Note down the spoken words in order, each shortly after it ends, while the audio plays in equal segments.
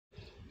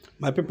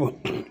My people,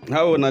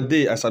 how on a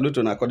day I salute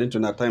on according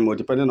to our time or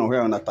depending on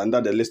where on a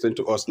standard they listen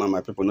to us now, my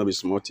people no be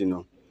smart, you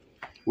know.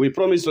 We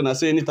promise to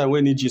say anytime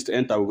we need gist to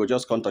enter, we go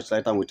just contact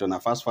that time with on a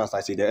fast I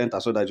see the enter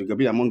so that you can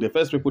be among the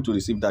first people to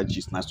receive that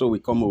gist. Now so we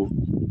come over.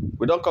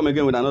 We don't come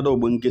again with another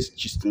guest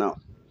gist now.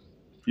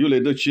 You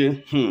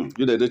Edochie,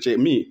 you Edochie,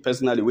 me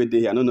personally wait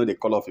here, I don't know the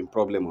color of him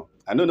problem.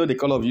 I don't know the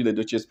color of you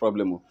Edochie's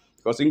problem.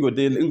 Because in go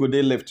day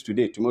left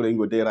today, tomorrow in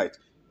go day right.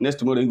 Next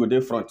tomorrow in go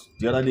day front,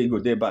 the other day in go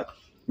day back.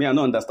 Me, I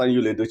don't understand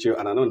you, Edochie,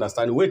 and I don't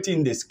understand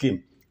waiting the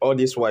scheme. All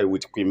this why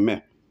with Queen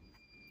May.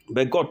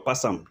 But God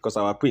pass them because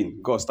our queen,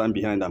 God stand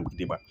behind them.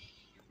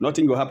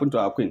 Nothing will happen to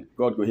our queen.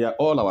 God will hear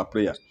all our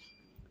prayers.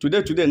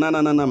 Today, na,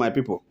 my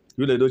people.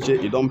 You,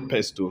 Edochie, you don't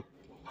pest too.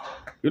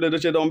 You,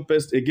 Edochie, don't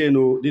pest again.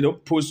 Oh, they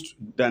don't post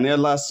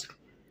Danniella's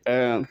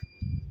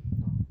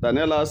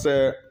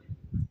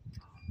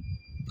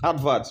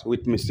advert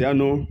with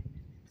Messiano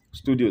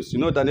Studios. You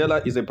know,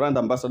 Dannielle is a brand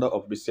ambassador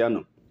of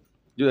Messiano.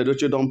 You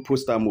Edochie don't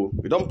post them.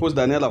 We don't post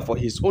Dannielle for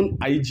his own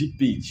IG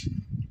page.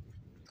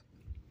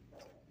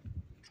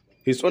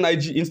 His own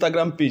IG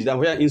Instagram page that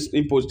where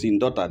he post his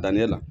daughter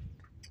Dannielle.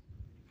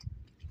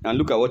 And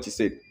look at what he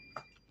said.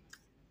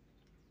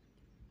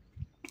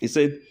 He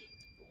said,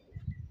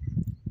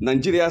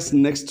 Nigeria's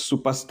next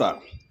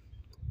superstar.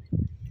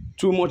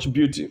 Too much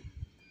beauty,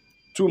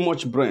 too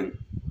much brain,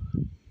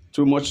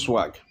 too much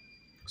swag,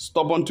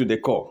 stubborn to the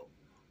core,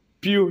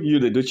 pure you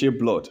Edochie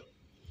blood.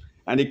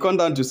 And he come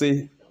down to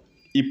say,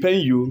 he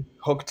pain you,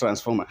 hawk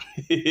transformer.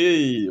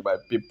 Hey, my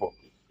people.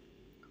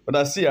 But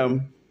I see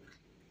him.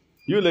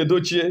 You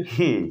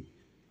Edochie,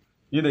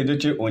 you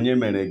Edochie onye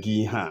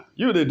menegi ha.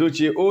 You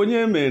Edochie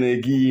onye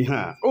menegi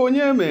ha.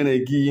 Onye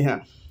menegi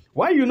ha.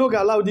 Why you no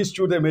allow these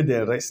children make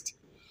their rest?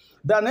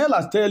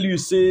 Dannielle tell you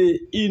say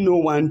he no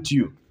want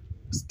you.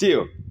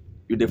 Still,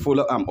 you dey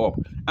follow him up.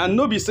 And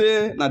no be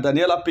say na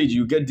Dannielle page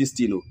you get this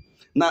thing.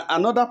 Na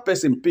another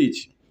person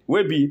page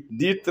will be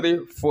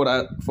D3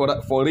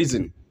 for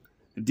reason.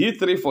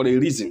 D3 for a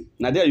reason.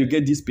 Now there you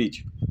get this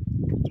page.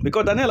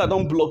 Because Dannielle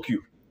don't block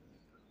you.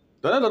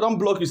 Dannielle don't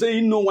block you.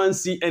 Say no one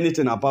see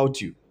anything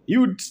about you.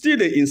 You still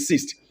they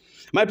insist.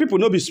 My people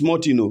no be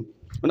smart, you know.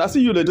 When I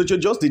see you, Edochie,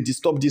 just they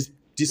disturb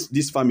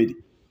this family.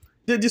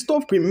 They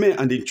disturb Queen May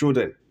and the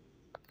children.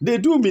 They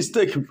do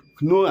mistake,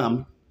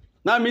 no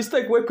Now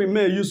mistake where Queen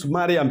May used to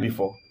marry him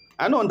before.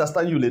 I don't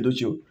understand you,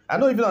 Edochie. I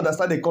don't even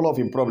understand the color of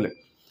him problem.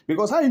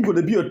 Because how you going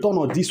to be a ton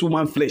of this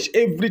woman flesh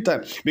every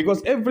time?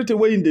 Because everything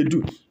way they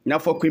do. Now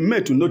for Queen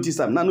May to notice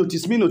them. Now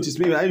notice me.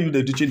 How you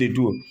the Edochie they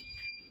do.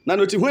 Now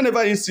notice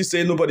whenever you see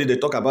say nobody they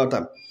talk about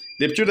them.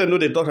 The children know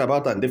they talk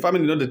about them. The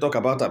family know they talk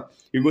about them.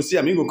 You go see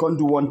him, you go come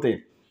do one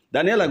thing.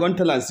 Dannielle going to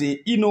tell and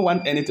say, he no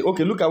want anything.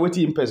 Okay, look at what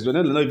he impressed.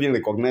 Dannielle not even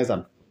recognize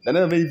them.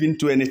 Dannielle never even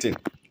do anything.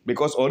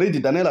 Because already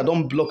Dannielle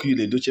don't block you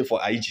the Edochie for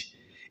IG.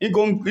 He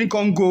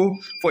can't go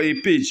for a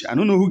page. I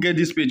don't know who get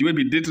this page.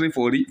 Maybe D3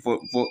 for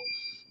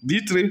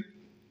D3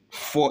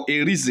 for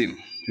a reason.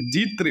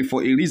 D3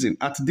 for a reason.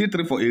 At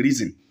D3 for a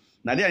reason.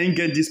 Now they ain't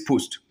get this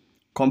post.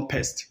 Come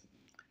pest.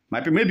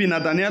 Maybe na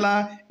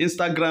Dannielle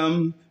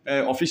Instagram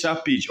official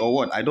page or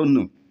what. I don't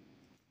know.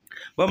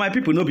 But my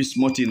people no be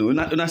smart, you know.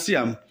 When I see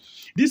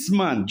this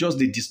man just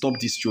they disturb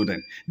these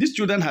children. These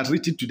children had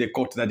written to the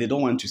court that they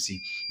don't want to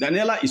see.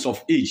 Dannielle is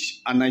of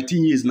age and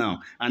 19 years now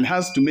and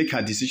has to make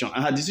her decision.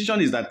 And her decision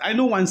is that I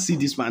don't want to see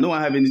this man. I don't want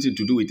to have anything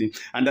to do with him.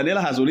 And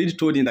Dannielle has already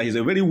told him that he's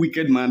a very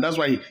wicked man. That's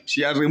why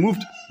she has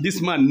removed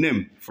this man's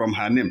name from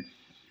her name.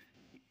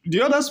 The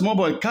other small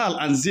boy, Carl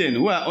and Zen,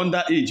 who are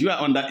underage, who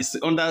are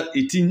under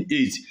 18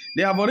 age,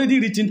 they have already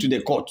written to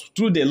the court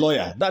through the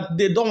lawyer that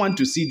they don't want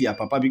to see their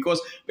papa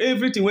because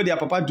everything where their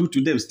papa do to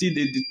them still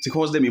they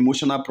cause them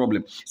emotional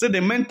problem. So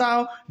the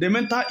mental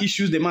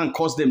issues the man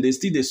caused them, they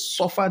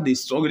suffer, they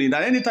struggle.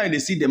 That anytime they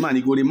see the man,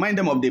 it will remind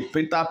them of the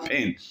mental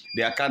pain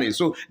they are carrying.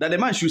 So that the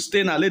man should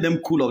stay now, let them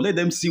cool off, let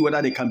them see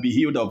whether they can be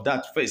healed of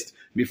that first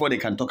before they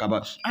can talk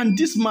about. And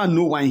this man,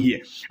 no one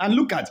here. And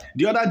look at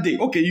the other day.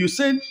 Okay, you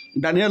said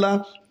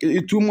Dannielle.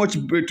 Too much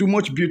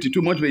beauty,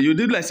 too much. You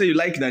did like say you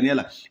like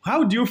Dannielle.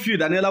 How do you feel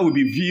Dannielle will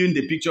be viewing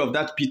the picture of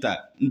that Peter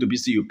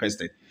Ndubisi you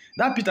pasted?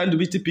 That Peter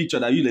Ndubisi picture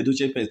that you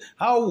Edochie pasted.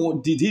 How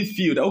did he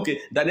feel that? Okay,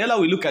 Dannielle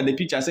will look at the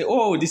picture and say,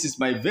 "Oh, this is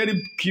my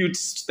very cute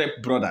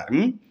step brother,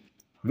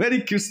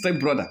 very cute step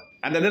brother,"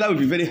 and Dannielle will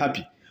be very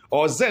happy.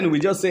 Or Zen will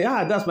just say,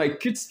 that's my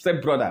cute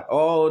step brother.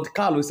 Or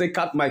Carl will say,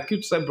 my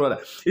cute step brother.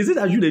 Is it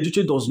that you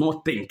Edochie does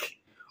not think,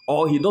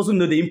 or he doesn't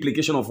know the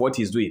implication of what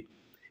he's doing?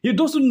 He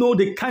doesn't know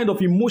the kind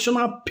of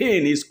emotional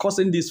pain he's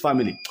causing this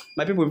family.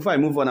 My people, before I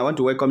move on, I want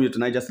to welcome you to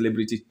Niger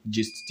Celebrity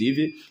Gist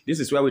TV. This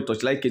is where we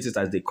touchlight cases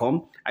as they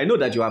come. I know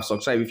that you have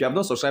subscribed. If you have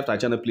not subscribed to our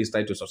channel, please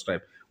try to subscribe.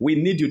 We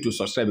need you to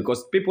subscribe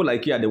because people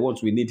like you are the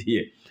ones we need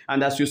here.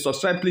 And as you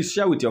subscribe, please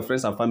share with your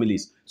friends and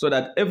families so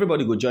that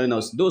everybody will join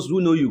us. Those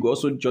who know you will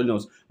also join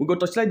us. We go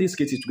touchlight these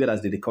cases together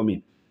as they come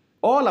in.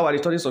 All our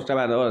returning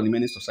subscribers and all our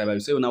remaining subscribers, we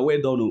say, "Una well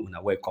done, una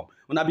welcome.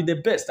 Una be the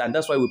best," and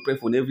that's why we pray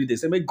for every day.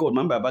 Say, "May God,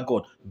 man, Baba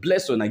God,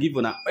 bless you and give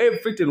you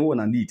everything we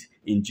wanna need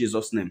in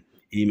Jesus' name."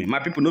 Amen. My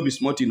people no be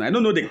smart. I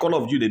don't know the color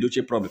of Jude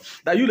Edochie problem.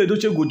 That Jude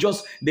Edochie go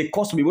just they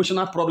cause some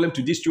emotional problem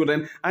to these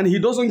children, and he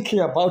doesn't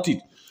care about it.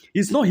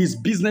 It's not his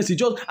business. He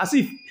just as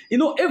if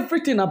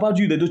everything about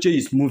Jude Edochie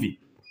is movie.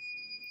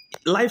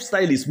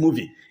 Lifestyle is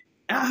movie.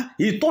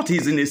 He thought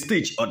he's in a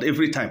stage at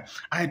every time.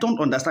 I don't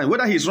understand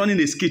whether he's running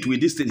a skit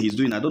with this thing he's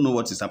doing. I don't know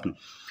what is happening.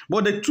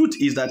 But the truth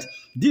is that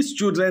these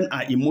children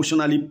are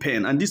emotionally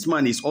pained, and this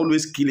man is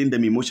always killing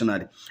them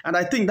emotionally. And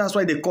I think that's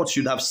why the court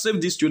should have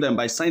saved these children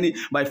by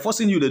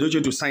forcing you, the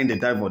Edochie, to sign the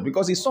divorce,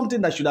 because it's something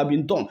that should have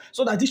been done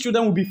so that these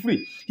children will be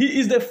free. He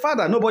is the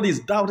father. Nobody is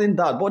doubting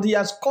that, but he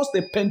has caused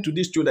a pain to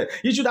these children.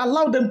 He should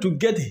allow them to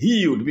get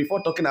healed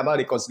before talking about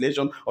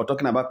reconciliation or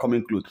talking about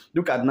coming close.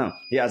 Look at now.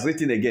 He has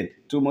written again.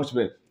 Too much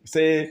bread.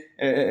 Say,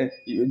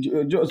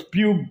 just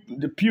pew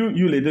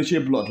Yul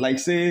Edochie blood. Like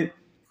say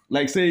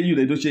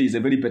Yul Edochie is a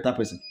very better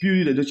person. Pew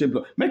Yul Edochie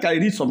blood. Make I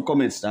read some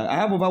comments. I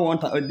have over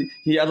 1,000.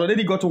 He has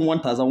already gotten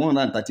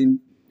 1,113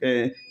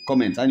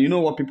 comments. And you know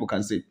what people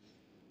can say.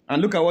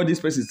 And look at what this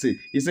person say.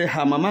 He said,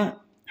 her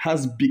mama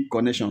has big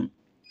connection.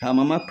 Her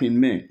mama, Queen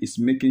May, is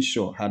making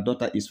sure her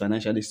daughter is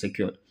financially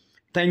secured.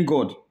 Thank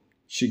God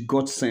she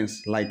got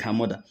sense like her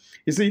mother.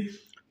 You see,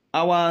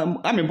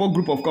 I'm a board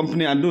group of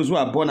company, and those who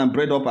are born and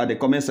bred up at the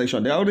comment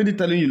section, they're already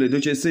telling you,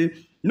 Edochie, say,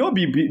 no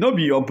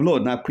be your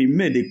blood. Now, Queen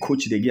May, they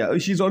coach the girl.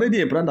 She's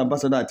already a brand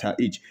ambassador at her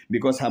age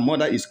because her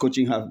mother is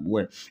coaching her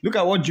well. Look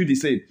at what Judy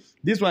said.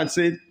 This one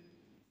said,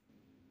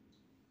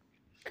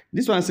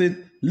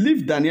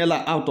 leave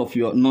Dannielle out of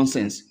your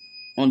nonsense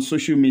on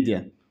social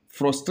media.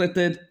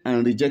 Frustrated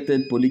and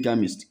rejected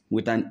polygamist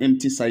with an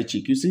empty side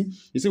chick. You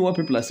see what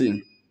people are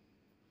saying?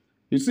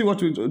 You see what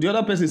the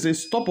other person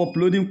says? Stop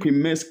uploading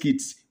Queen May's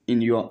kids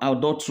in your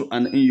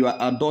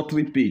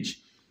adultery page.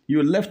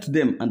 You left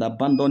them and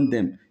abandoned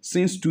them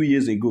since 2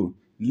 years ago.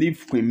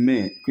 Leave Queen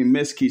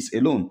May's kids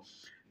alone.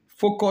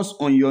 Focus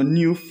on your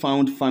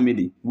newfound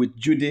family with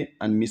Judy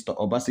and Mr.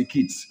 Obasi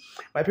kids.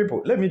 My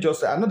people, let me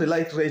just say, I know they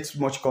like rate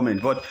much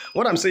comment, but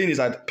what I'm saying is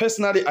that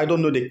personally, I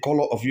don't know the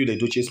color of Yul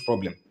Edochie's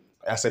problem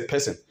as a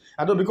person.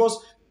 I don't, because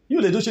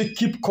Yul Edochie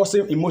keep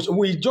causing emotion.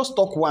 We just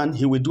talk one,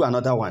 he will do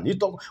another one. You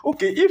talk,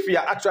 okay, if you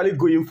are actually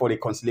going for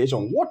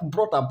reconciliation, what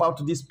brought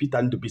about this Peter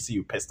and Dupisi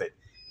you pested?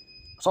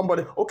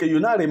 Somebody, okay, you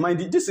now remind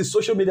it, this is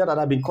social media that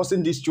have been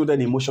causing these children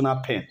emotional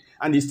pain.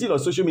 And it's still on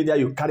social media,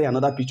 you carry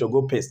another picture,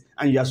 go paste,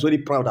 and you are very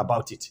proud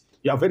about it.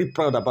 You are very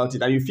proud about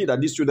it, and you feel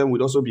that these children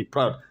would also be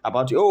proud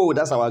about you. Oh,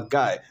 that's our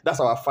guy. That's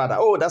our father.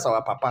 Oh, that's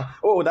our papa.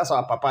 Oh, that's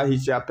our papa.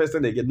 He's your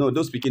person again. No,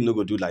 those speaking no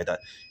go do like that.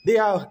 They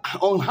are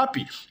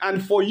unhappy.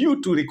 And for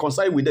you to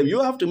reconcile with them, you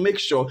have to make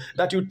sure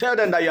that you tell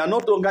them that you are no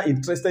longer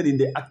interested in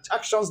the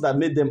actions that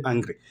made them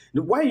angry.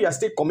 Why you are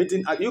still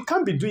committing, you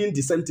can't be doing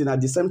the same thing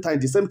at the same time,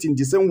 the same thing,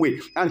 the same way,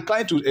 and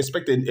trying to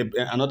expect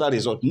another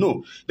result.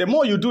 No. The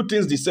more you do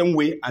things the same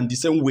way and the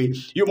same way,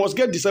 you must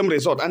get the same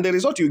result. And the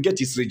result you get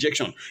is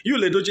rejection. You,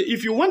 Edochie,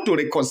 if you want to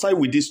reconcile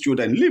with these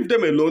children, leave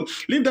them alone,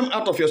 leave them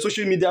out of your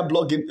social media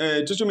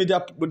blogging, social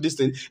media this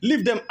thing,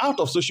 leave them out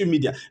of social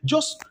media.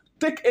 Just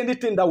take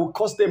anything that will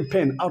cause them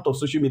pain out of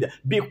social media.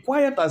 Be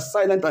quiet and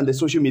silent on the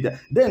social media.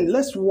 Then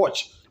let's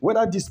watch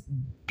whether this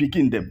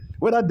picking them,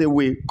 whether they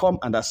will come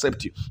and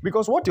accept you.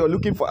 Because what you're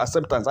looking for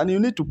acceptance, and you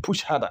need to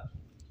push harder.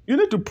 You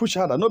need to push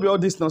harder. No be all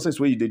this nonsense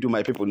where they do,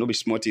 my people. No be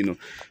smart,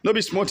 No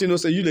be smart, say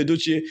Yul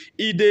Edochie,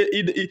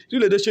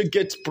 Yul Edochie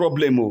get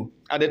problem, oh.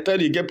 At the time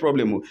you get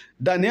problem, oh.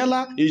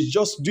 Dannielle is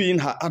just doing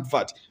her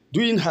advert,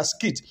 doing her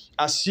skit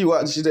as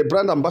she's a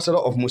brand ambassador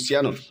of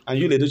Musiano,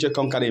 and Yul Edochie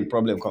come carry a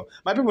problem. Come.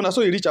 My people, now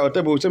so you reach our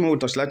table, tell me what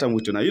touch light and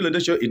with you. Now Yul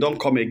Edochie, he don't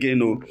come again,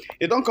 no.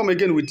 He don't come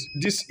again with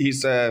this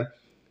his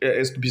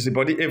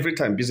busybody every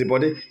time.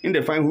 Busybody in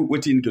the fine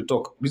waiting to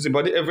talk.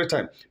 Busybody every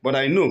time. But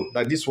I know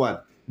that this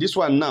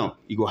one now,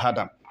 he go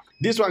harder.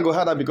 This one go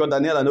harder because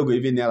Dannielle no go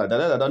even nearer.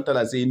 Dannielle don't tell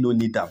us say no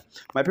need them.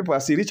 My people,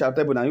 as you reach our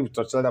table now, you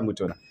touch them with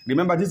you.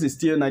 Remember, this is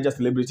still Niger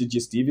Celebrity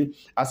Gist TV.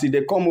 As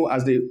they come,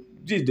 as they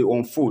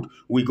unfold,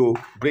 we go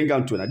bring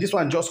down to now. This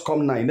one just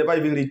come now. You never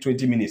even read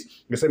 20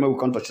 minutes. The same way we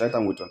can't touch that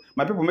with you.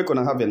 My people, make on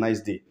have a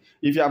nice day.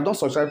 If you have not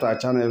subscribed to our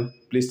channel,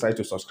 please try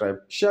to subscribe.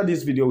 Share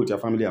this video with your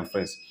family and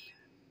friends.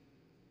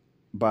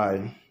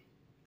 Bye.